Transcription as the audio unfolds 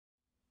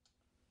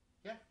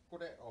Ja,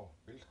 goddag og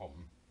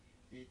velkommen.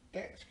 I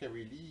dag skal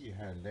vi lige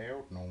have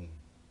lavet nogle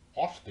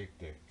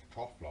råstegte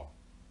kartofler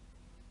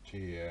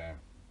til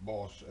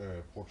vores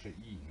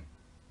protein.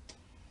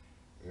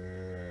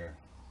 Øh,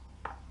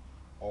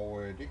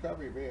 det gør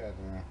vi ved, at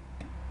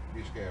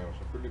vi skal jo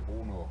selvfølgelig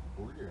bruge noget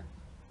olie.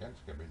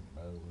 Ganske almindelig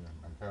madolie.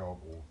 Man kan jo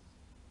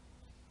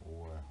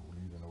bruge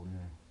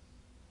olivenolie,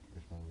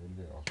 hvis man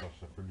vil det. Og så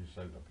selvfølgelig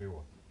salt og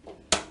peber.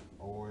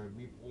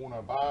 Vi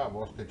bruner bare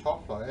vores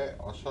kartofler af,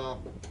 og så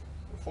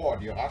får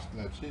de resten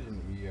af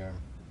tiden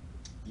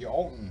i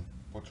ovnen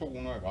på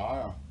 200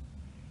 grader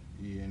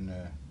i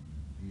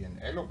en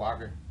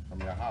alubakke,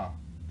 som jeg har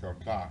gjort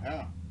klar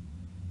her.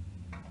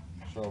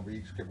 Så vi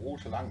ikke skal bruge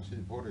så lang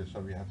tid på det, så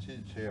vi har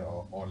tid til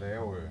at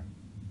lave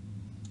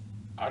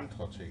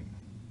andre ting.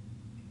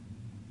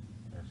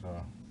 Altså,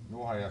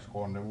 nu har jeg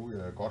skåret dem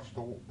ud godt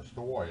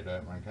store i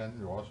dag. Man kan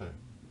jo også,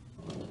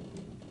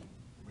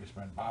 hvis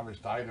man bare vil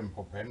stege dem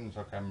på panden,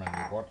 så kan man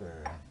jo godt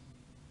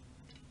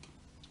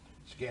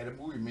skære dem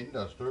ud i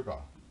mindre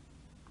stykker.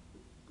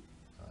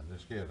 Ja,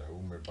 det sker der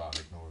umiddelbart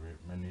ikke noget ved.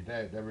 Men i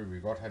dag, der vil vi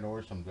godt have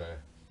noget, som der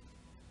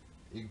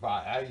ikke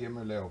bare er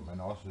hjemmelavet, men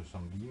også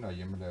som ligner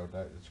hjemmelavet.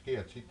 Der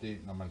sker tit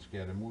det, når man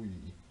skærer dem ud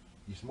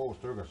i små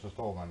stykker, så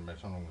står man med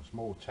sådan nogle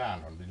små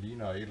tern, og det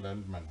ligner et eller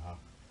andet, man har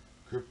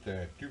købt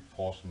af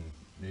dybfrossen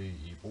nede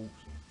i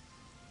Brugsen.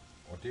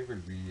 Og det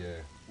vil vi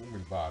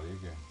umiddelbart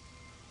ikke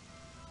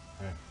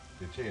have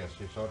det til at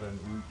se sådan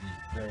ud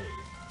i dag.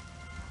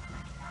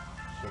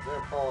 Så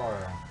derfor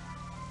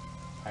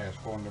har jeg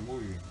skåret dem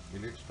ud i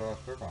lidt større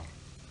stykker.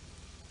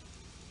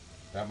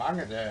 Der er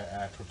mange, der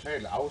er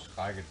totalt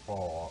afskrækket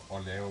for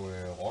at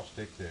lave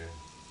råstegte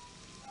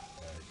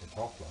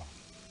kartofler.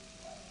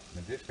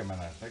 Men det skal man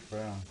altså ikke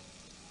gøre.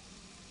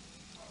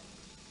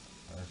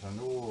 Altså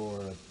nu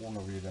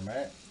bruner vi dem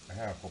af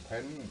her på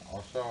panden,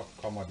 og så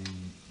kommer de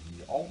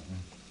i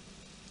ovnen.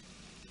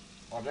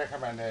 Og der kan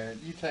man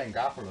lige tage en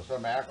gaffel og så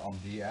mærke, om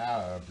de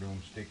er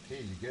blevet stegt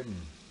helt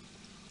igennem.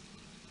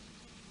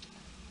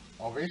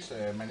 Og hvis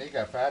man ikke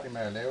er færdig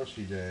med at lave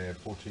sit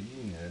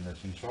protein eller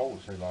sin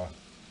sovs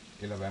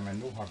eller hvad man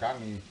nu har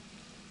gang i,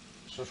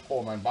 så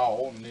skruer man bare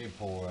ovnen ned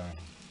på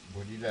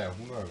de der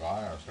 100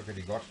 grader, og så kan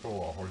de godt stå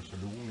og holde sig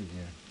lune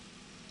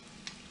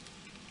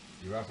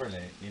i hvert fald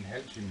en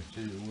halv times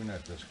tid, uden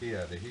at der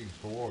sker det helt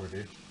store ved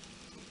det.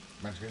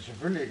 Man skal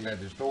selvfølgelig ikke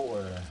lade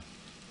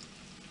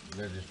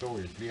det stå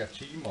i flere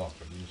timer,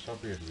 fordi så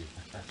bliver de,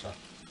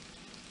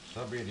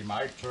 så bliver de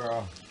meget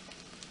tørre.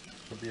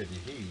 Så bliver de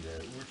helt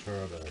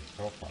udtørret af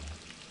kartoflerne.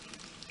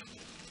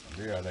 Og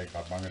det er der ikke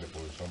ret mange, der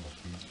bryder sig om at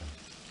spise.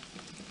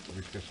 Og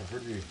vi skal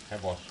selvfølgelig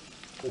have vores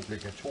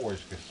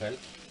obligatoriske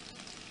salt.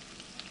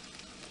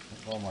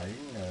 Det kommer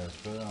ingen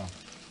steder.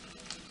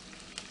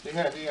 Det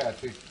her det er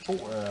til 2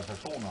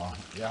 personer.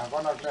 Jeg har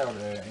godt nok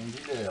lavet en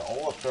lille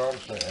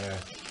overstørrelse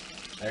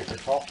af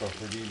kartofler,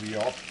 fordi vi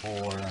er oppe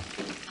på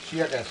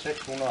cirka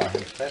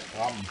 650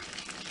 gram.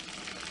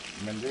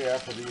 Men det er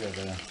fordi, at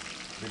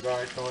det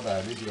gør ikke noget, der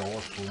er lidt i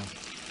overskud.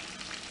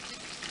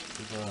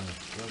 Det gør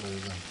det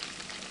ikke.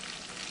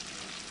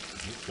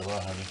 Vi skal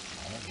bare have det.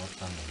 Ja, det er godt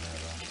sådan det her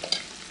der.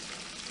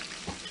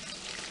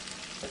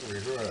 Så kan vi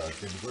høre, at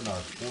det begynder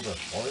at sprutte og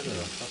sprøjte,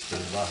 og så skal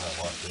vi bare have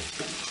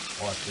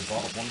rørt det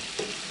godt rundt.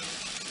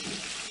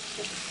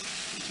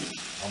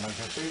 Og man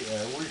kan se,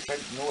 at ude i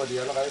felten nu er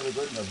de allerede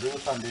begyndt at blive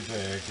sådan lidt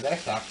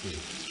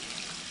glasagtige.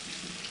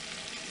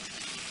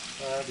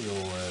 Så er de jo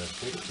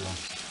stegt jo.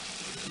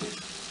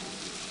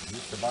 Vi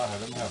skal bare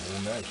have dem her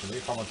brunet af, så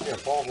det kommer til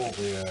at foregå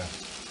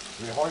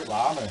ved høj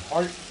varme,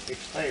 høj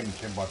ekstrem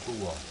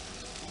temperatur.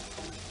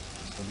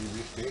 Fordi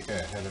vi skal ikke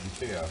have dem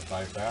til at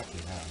stege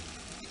færdigt her.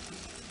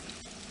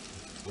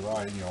 Det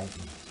var inde i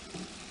ovnen.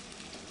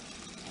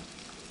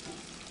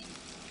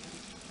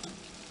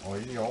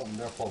 Og inde i ovnen,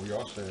 der får vi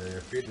også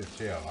fedtet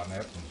til at rende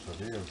af dem, så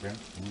det er jo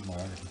ganske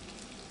udmærket.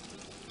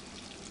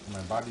 Så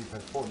man bare lige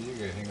passe på, at de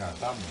ikke hænger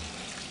sammen.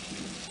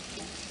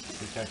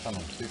 Det kan sådan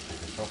nogle stifte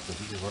kartofler,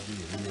 de kan godt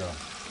lide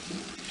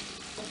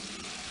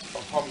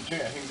at komme til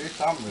at hænge lidt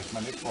sammen, hvis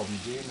man ikke får dem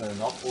givet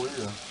nok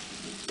olie.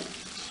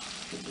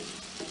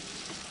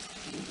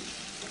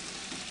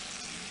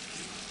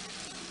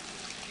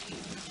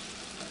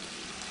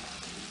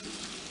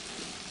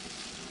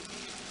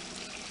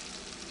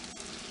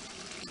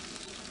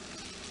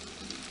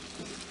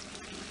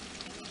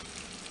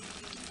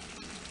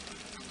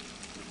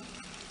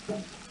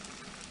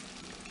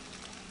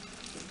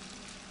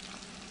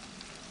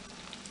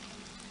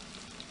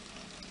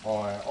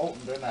 Og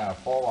ovnen den er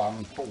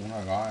forvarmet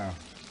 200 grader,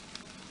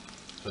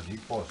 så de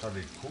ikke får sådan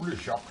et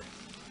kuldechok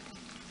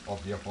og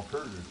bliver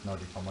forkølet, når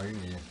de kommer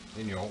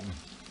ind i ovnen.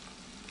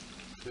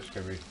 Det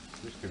skal vi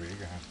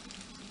ikke have.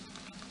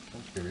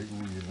 Den skal vi ikke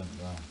ud i den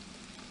der.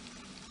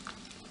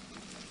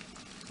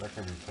 Der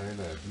kan vi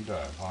tale af bitter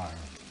erfaring.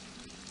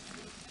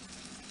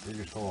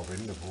 Ikke stå og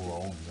vente på, at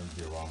ovnen den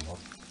bliver varmet op.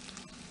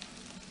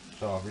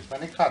 Så hvis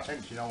man ikke har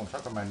tændt sin ovn, så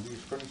kan man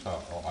lige skynde sig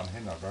og rende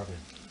hen og gøre det.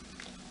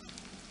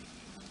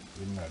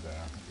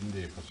 Inden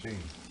det er for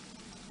sent.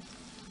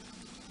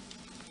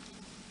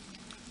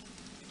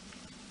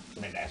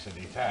 Men altså,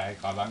 det tager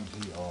ikke ret lang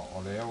tid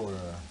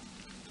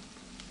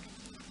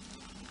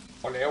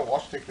at lave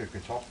råstegte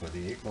kartofler.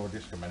 Det er ikke noget,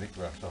 det skal man ikke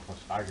være så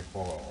forskrækket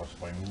for at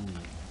springe ud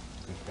i.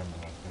 Det skal man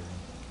altså ikke.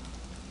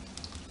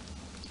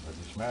 Og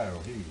de smager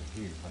jo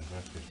helt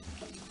fantastisk.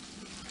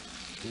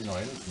 Det er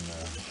noget andet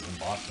end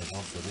bræt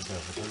kartofler, det kan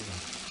jeg fortælle dig.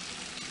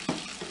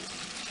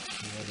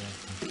 Det er det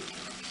altså.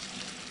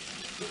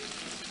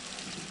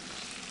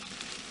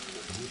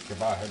 Så vi skal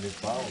bare have lidt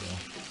farve, ja.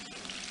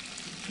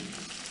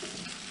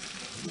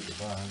 Vi skal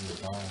bare have lidt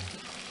farve.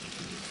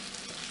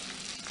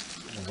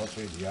 Jeg kan godt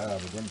se, at jeg er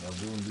begyndt at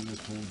blive en lille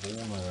smule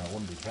brune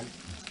rundt i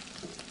kanten.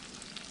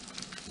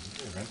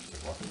 Det er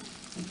ganske godt.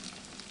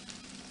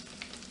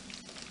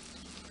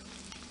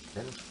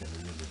 Ganske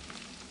nydeligt.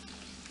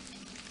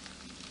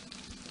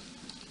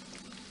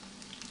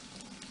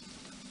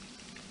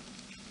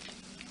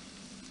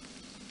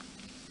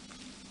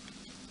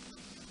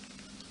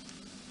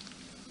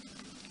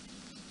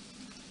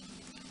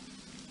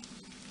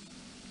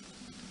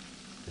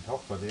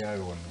 Kartofler, det er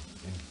jo en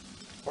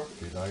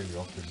frygtelig dejlig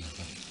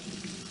opfindelse.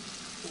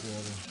 Det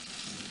er det.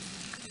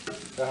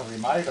 Der har vi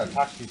meget at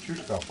takke de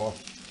tyskere for,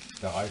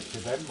 der rejste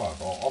til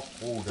Danmark og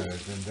opbrugte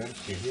den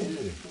danske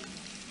hede,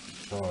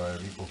 så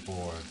vi kunne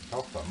få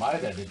kartofler.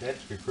 Meget af det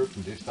danske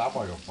køkken, det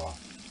stammer jo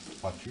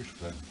fra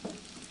Tyskland.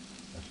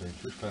 Altså i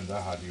Tyskland,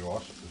 der har de jo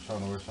også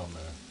sådan noget som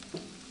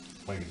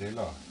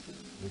frikadeller.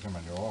 Det kan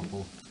man jo også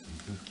få i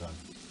Tyskland.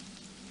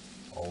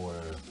 Og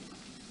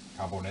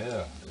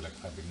karbonader eller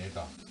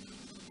krebinetter.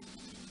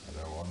 Der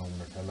er jo også nogen,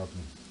 der kalder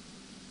dem.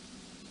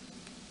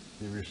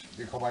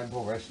 Det kommer ind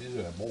på, hvad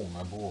side af broen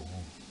man bor på.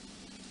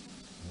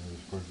 Jeg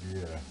sgu ikke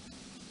lige...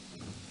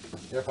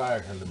 Jeg plejer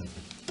at kalde dem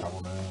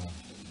karbonader.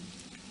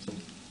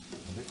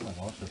 Og det kan man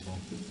også få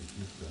i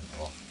Tyskland.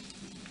 Og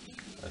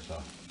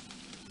altså,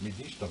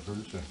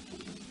 medisterpølse.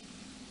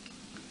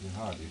 Det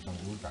har de som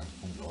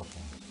udgangspunkt også.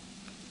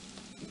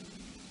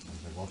 Man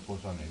kan godt få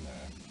sådan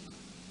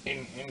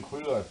en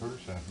krydret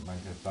pølse,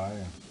 man kan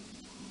stege.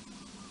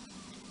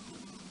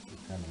 Det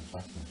kan man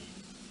sagtens.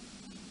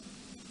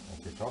 Og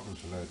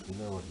kartoffelsalat, det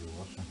laver de jo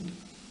også.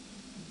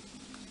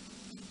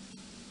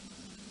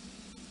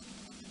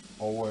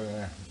 Og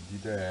de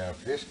der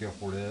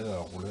flæskeroulade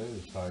og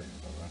rouladesteg,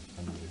 eller hvad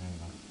fanden det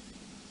hedder.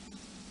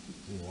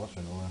 Det er jo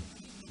også noget,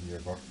 de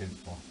er godt kendt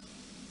for.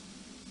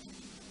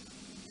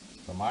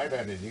 For mig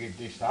der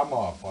det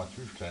stammer fra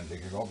Tyskland. Det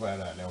kan godt være, at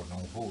der er lavet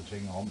nogle få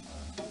ting om,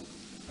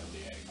 men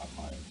det er ikke ret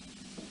meget.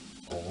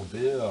 Og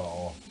rødbeder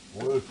og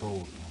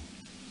rødkål,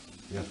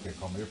 jeg skal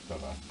komme efter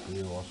dig, det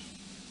er jo også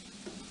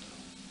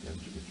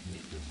ganske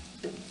tyske.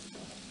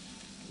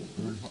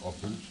 Øl og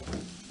pølser,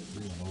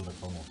 det er noget, der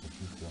kommer fra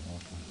Tyskland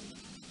også.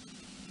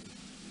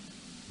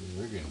 Det er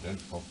jo ikke en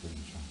dansk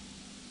opfindelse.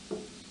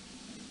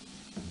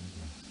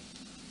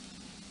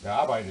 Jeg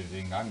arbejdede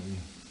engang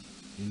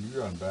i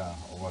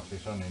Nürnberg og var til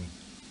sådan en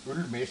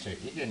ølmesse.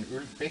 Ikke en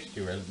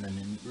ølfestival, men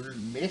en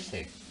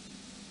ølmesse.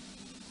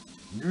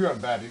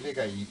 Nürnberg, det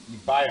ligger i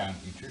Bayern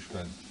i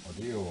Tyskland, og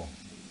det er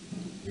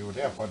jo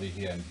derfor, det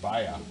her en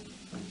Bayer.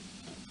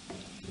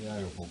 Det er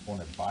jo på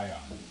grund af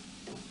Bayern,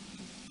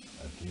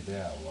 at det er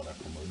der, hvor der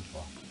kommer øl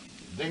fra.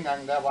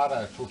 Dengang der var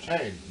der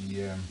totalt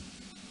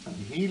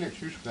i hele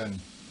Tyskland,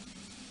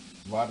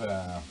 var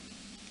der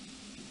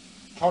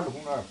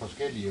 1200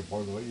 forskellige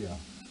bryggerier.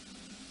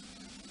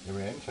 Jeg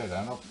vil antage, at der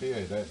er nok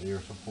flere i dag, det er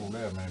jo så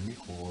populært med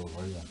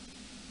mikrobryggerier.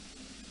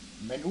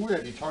 Men ud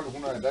af de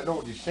 1200, der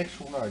lå de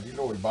 600, de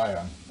lå i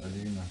Bayern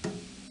alene.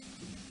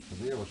 Så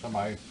det er jo så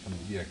meget, som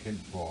de er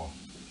kendt for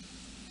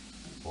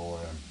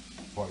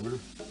øl.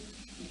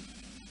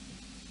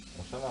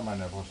 Og så når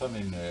man er på sådan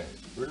en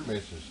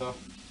ølmesse, så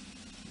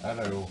er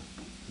der jo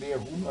flere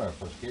hundrede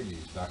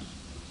forskellige slags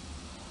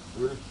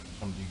øl,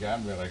 som de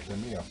gerne vil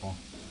reklamere for.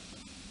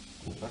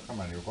 Så kan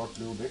man jo godt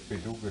blive lidt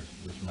bedukket,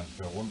 hvis man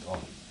skal rundt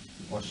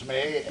og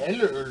smage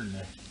alle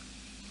ølene.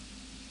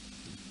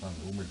 Sådan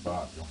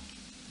umiddelbart jo.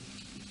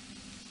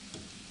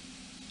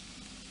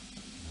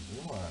 Men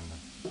det var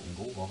en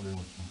god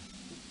oplevelse.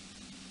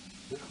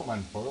 Det skulle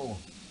man prøve.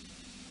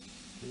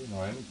 Det er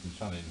noget andet end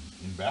sådan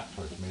en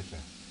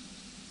værktøjsmesse.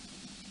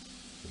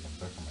 Selvom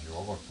der kan man jo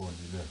også godt få en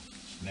lille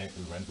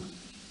snabel vand.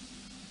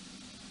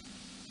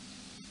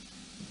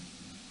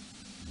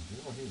 Men det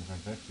var helt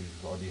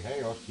fantastisk. Og de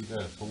havde også de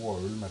der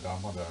store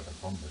ølmadammer, der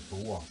kom med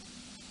store.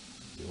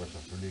 Det var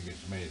selvfølgelig ikke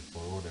et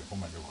smagsprøve, der kunne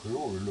man jo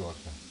købe øl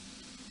også.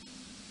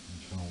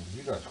 Sådan nogle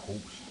liters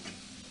krus.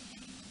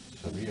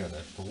 Serverer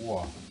der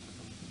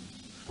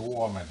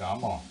store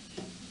madammer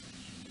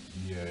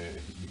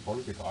i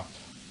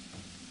folkedragt.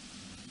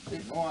 Se,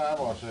 nu er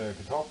vores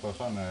kartofler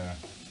sådan,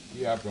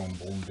 de er blevet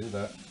brune lidt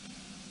af.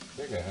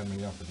 Det kan jeg have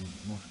mere, fordi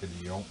nu skal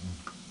de i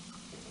ovnen.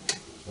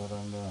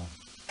 Sådan der.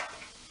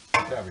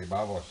 Så tager vi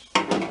bare vores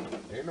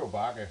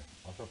ellobakke,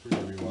 og så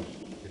fylder vi vores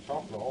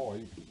kartofler over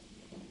i.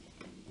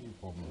 Vi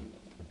får dem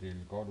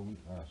fordelt godt ud,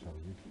 så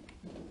vi ikke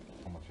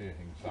kommer til at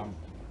hænge sammen.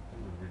 Det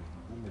vil vi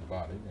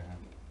umiddelbart ikke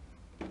have.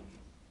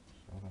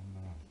 Sådan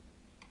der.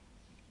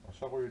 Og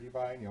så ryger de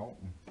bare ind i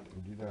ovnen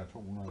i de der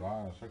 200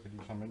 grader, og så kan de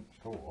simpelthen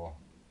stå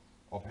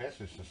og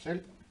passe sig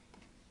selv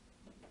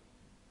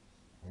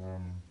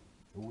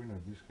uden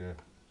at vi skal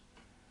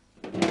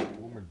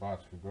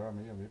umiddelbart skal gøre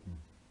mere ved dem.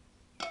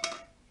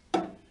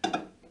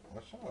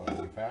 Og så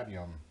er vi færdige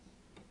om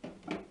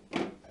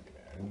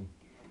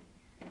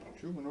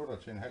 20 minutter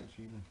til en halv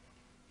time.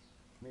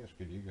 Mere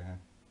skal de ikke have.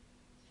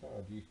 Så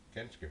er de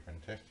ganske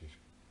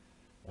fantastiske.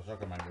 Og så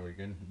kan man jo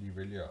igen lige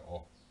vælge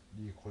at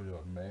lige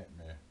krydre dem af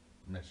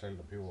med salt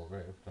og peber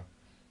bagefter.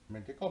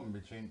 Men det kommer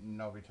vi til,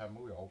 når vi tager dem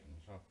ud af ovnen.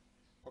 Så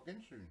på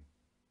gensyn.